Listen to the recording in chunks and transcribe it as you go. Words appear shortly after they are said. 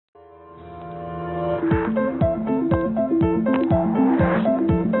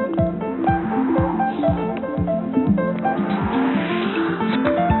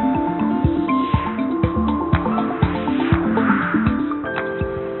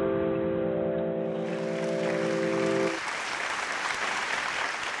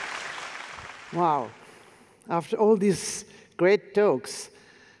Wow. After all these great talks,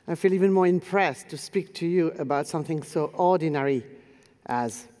 I feel even more impressed to speak to you about something so ordinary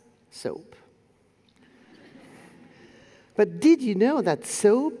as soap. But did you know that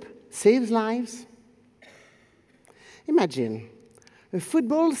soap saves lives? Imagine a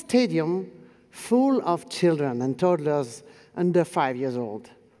football stadium full of children and toddlers under 5 years old.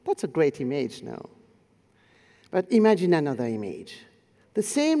 That's a great image, no? But imagine another image. The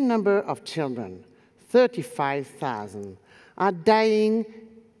same number of children, 35,000, are dying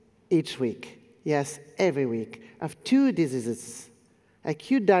each week, yes, every week, of two diseases,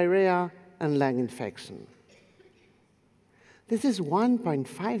 acute diarrhea and lung infection. This is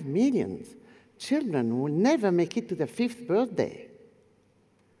 1.5 million children who will never make it to their 5th birthday.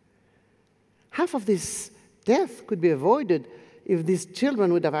 Half of this death could be avoided if these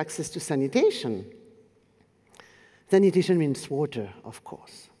children would have access to sanitation. Sanitation means water, of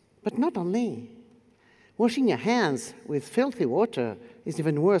course, but not only. Washing your hands with filthy water is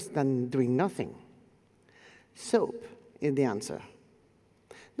even worse than doing nothing. Soap is the answer.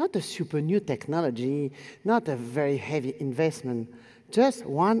 Not a super new technology, not a very heavy investment, just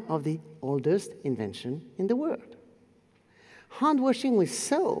one of the oldest inventions in the world. Hand washing with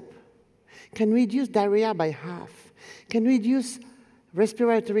soap can reduce diarrhea by half, can reduce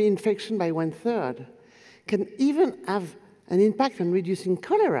respiratory infection by 1/3, can even have an impact on reducing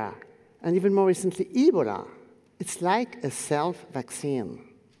cholera, and even more recently, Ebola. It's like a self-vaccine.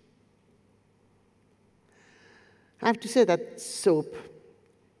 I have to say that soap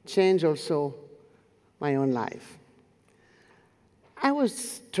changed also my own life. I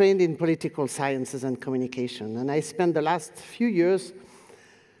was trained in political sciences and communication, and I spent the last few years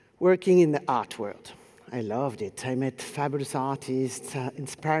working in the art world. I loved it. I met fabulous artists,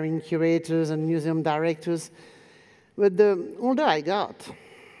 inspiring curators and museum directors. But the older I got,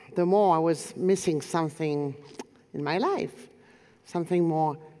 the more I was missing something in my life, something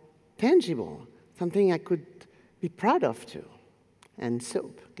more tangible, something I could be proud of too. And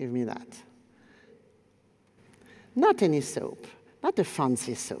soap gave me that. Not any soap, not a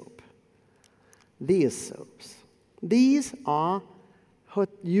fancy soap. These soaps. These are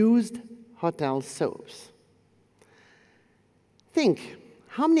used hotel soaps. Think,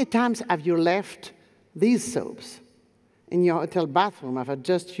 how many times have you left these soaps in your hotel bathroom after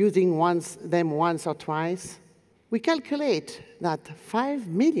just using them once or twice? We calculate that 5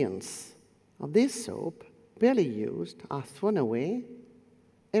 million of this soap, barely used, are thrown away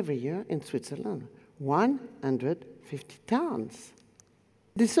every year in Switzerland. 150 tons.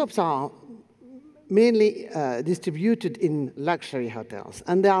 These soaps are mainly distributed in luxury hotels.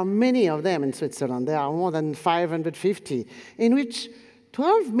 And there are many of them in Switzerland. There are more than 550, in which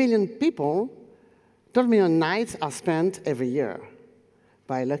 12 million people, 12 million nights are spent every year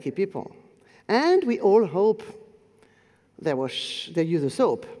by lucky people. And we all hope they use the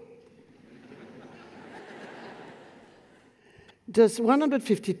soap. Just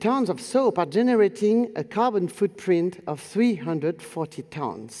 150 tons of soap are generating a carbon footprint of 340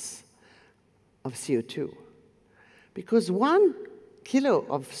 tons of CO2. Because 1 kilo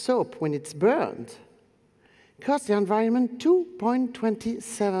of soap, when it's burned, costs the environment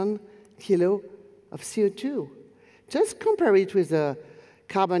 2.27 kilo of CO2. Just compare it with the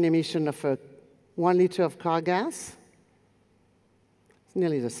carbon emission of 1 liter of car gas. It's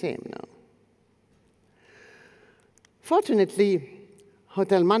nearly the same now. Fortunately,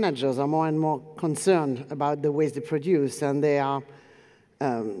 hotel managers are more and more concerned about the waste they produce, and they are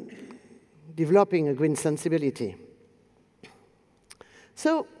developing a green sensibility.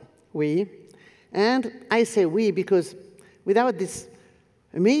 So and I say we because without these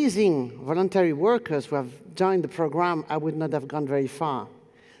amazing voluntary workers who have joined the program, I would not have gone very far.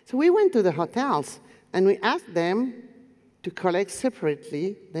 So we went to the hotels and we asked them to collect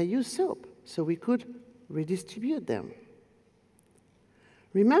separately their used soap so we could redistribute them.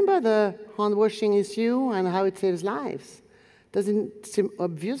 Remember the hand washing issue and how it saves lives? Doesn't it seem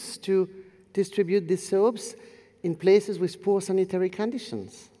obvious to distribute these soaps in places with poor sanitary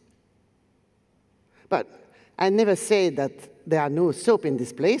conditions? But I never say that there are no soap in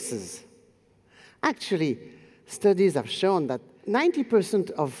these places. Actually, studies have shown that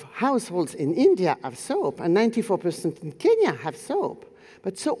 90% of households in India have soap and 94% in Kenya have soap.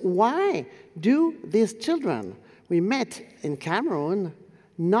 But so why do these children we met in Cameroon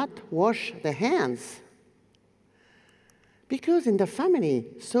not wash their hands? Because in the family,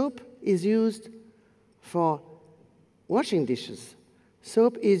 soap is used for washing dishes.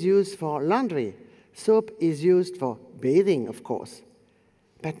 Soap is used for laundry. Soap is used for bathing, of course,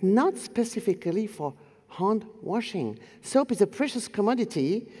 but not specifically for hand washing. Soap is a precious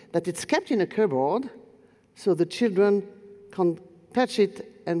commodity that it's kept in a cupboard so the children can't touch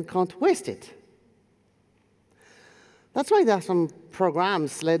it and can't waste it. That's why there are some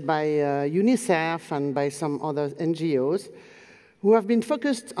programs led by UNICEF and by some other NGOs who have been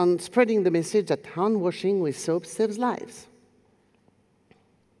focused on spreading the message that hand washing with soap saves lives.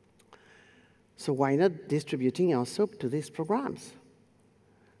 So why not distributing our soap to these programs?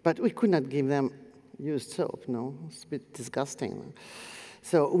 But we could not give them used soap, no? It's a bit disgusting.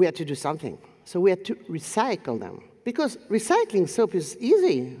 So we had to do something. So we had to recycle them. Because recycling soap is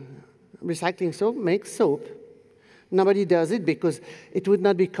easy. Recycling soap makes soap. Nobody does it because it would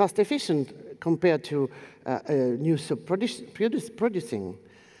not be cost efficient compared to new soap producing.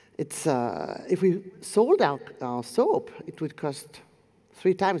 If we sold our soap, it would cost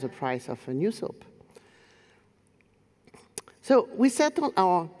 3 times the price of a new soap. So we settled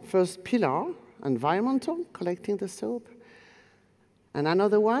our first pillar, environmental, collecting the soap. And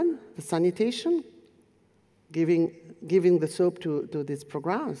another one, the sanitation, giving the soap to these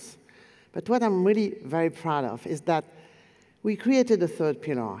programs. But what I'm really very proud of is that we created a third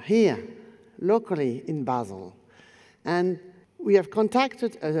pillar here, locally in Basel. And we have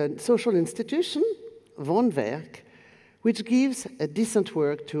contacted a social institution, Woonwerk, which gives a decent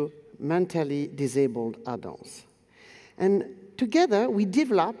work to mentally disabled adults. And together, we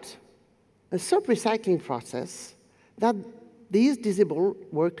developed a soap recycling process that these disabled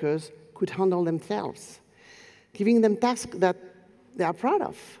workers could handle themselves, giving them tasks that they are proud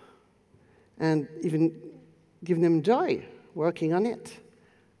of, and even giving them joy working on it.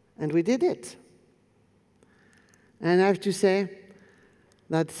 And we did it. And I have to say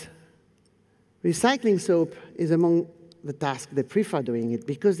that recycling soap is among the tasks they prefer doing it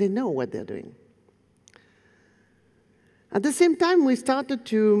because they know what they're doing. At the same time, we started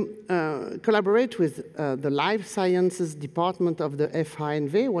to collaborate with the Life Sciences Department of the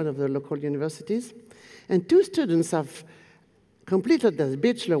FHNW, one of the local universities. And 2 students have completed their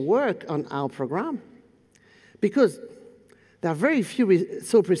bachelor work on our program because there are very few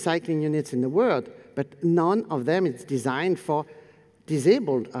soap recycling units in the world, but none of them is designed for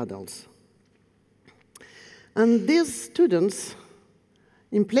disabled adults. And these students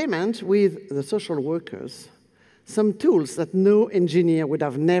implement with the social workers some tools that no engineer would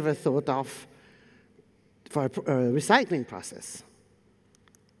have never thought of for a recycling process.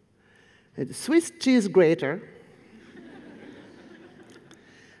 A Swiss cheese grater,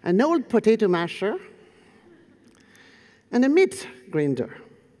 an old potato masher, and a meat grinder.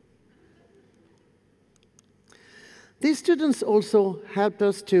 These students also helped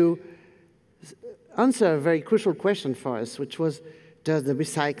us to answer a very crucial question for us, which was, does the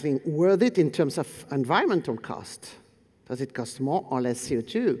recycling worth it in terms of environmental cost? Does it cost more or less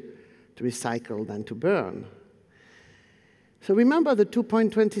CO2 to recycle than to burn? So remember the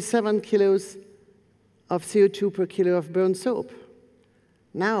 2.27 kilos of CO2 per kilo of burned soap.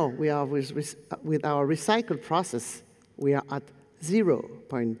 Now we are with our recycled process, we are at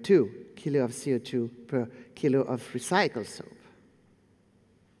 0.2 kilo of CO2 per kilo of recycled soap.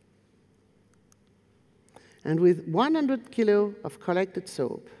 And with 100 kilo of collected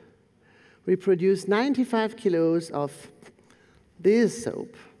soap, we produce 95 kilos of this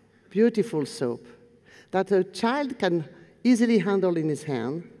soap, beautiful soap, that a child can easily handle in his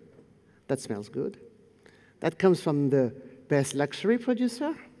hand, that smells good, that comes from the best luxury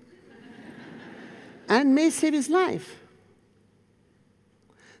producer, and may save his life.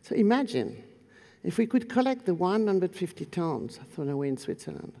 So imagine if we could collect the 150 tons thrown away in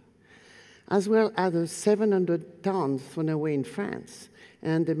Switzerland, as well as the 700 tons thrown away in France,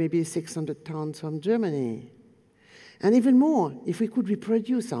 and maybe 600 tons from Germany. And even more, if we could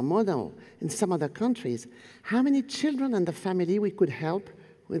reproduce our model in some other countries, how many children and the family we could help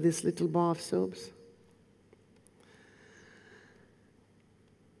with this little bar of soaps?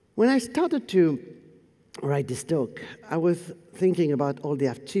 When I started to write this talk, I was thinking about all the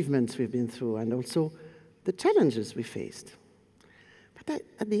achievements we've been through and also the challenges we faced. But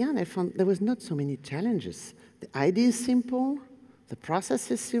at the end, I found there was not so many challenges. The idea is simple, the process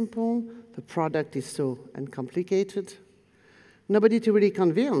is simple, the product is so uncomplicated. Nobody to really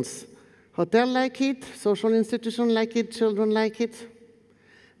convince. Hotel like it, social institution like it, children like it.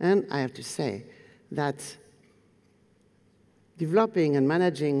 And I have to say that developing and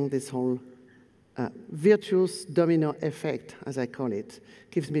managing this whole virtuous domino effect, as I call it,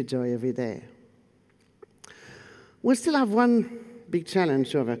 gives me joy every day. We still have one big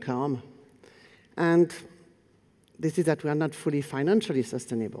challenge to overcome, and this is that we are not fully financially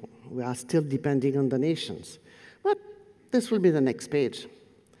sustainable. We are still depending on donations. But this will be the next page.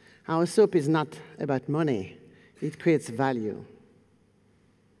 Our soap is not about money. It creates value.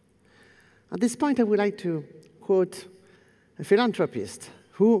 At this point, I would like to quote a philanthropist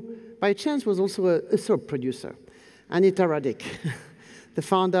who, by chance, was also a soap producer, Anita Roddick, the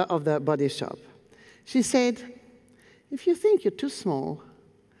founder of the Body Shop. She said, if you think you're too small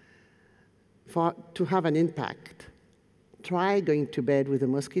to have an impact, try going to bed with a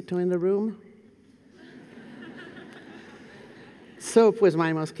mosquito in the room. Soap was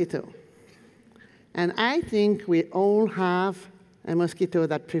my mosquito. And I think we all have a mosquito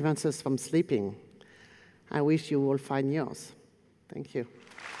that prevents us from sleeping. I wish you will find yours. Thank you.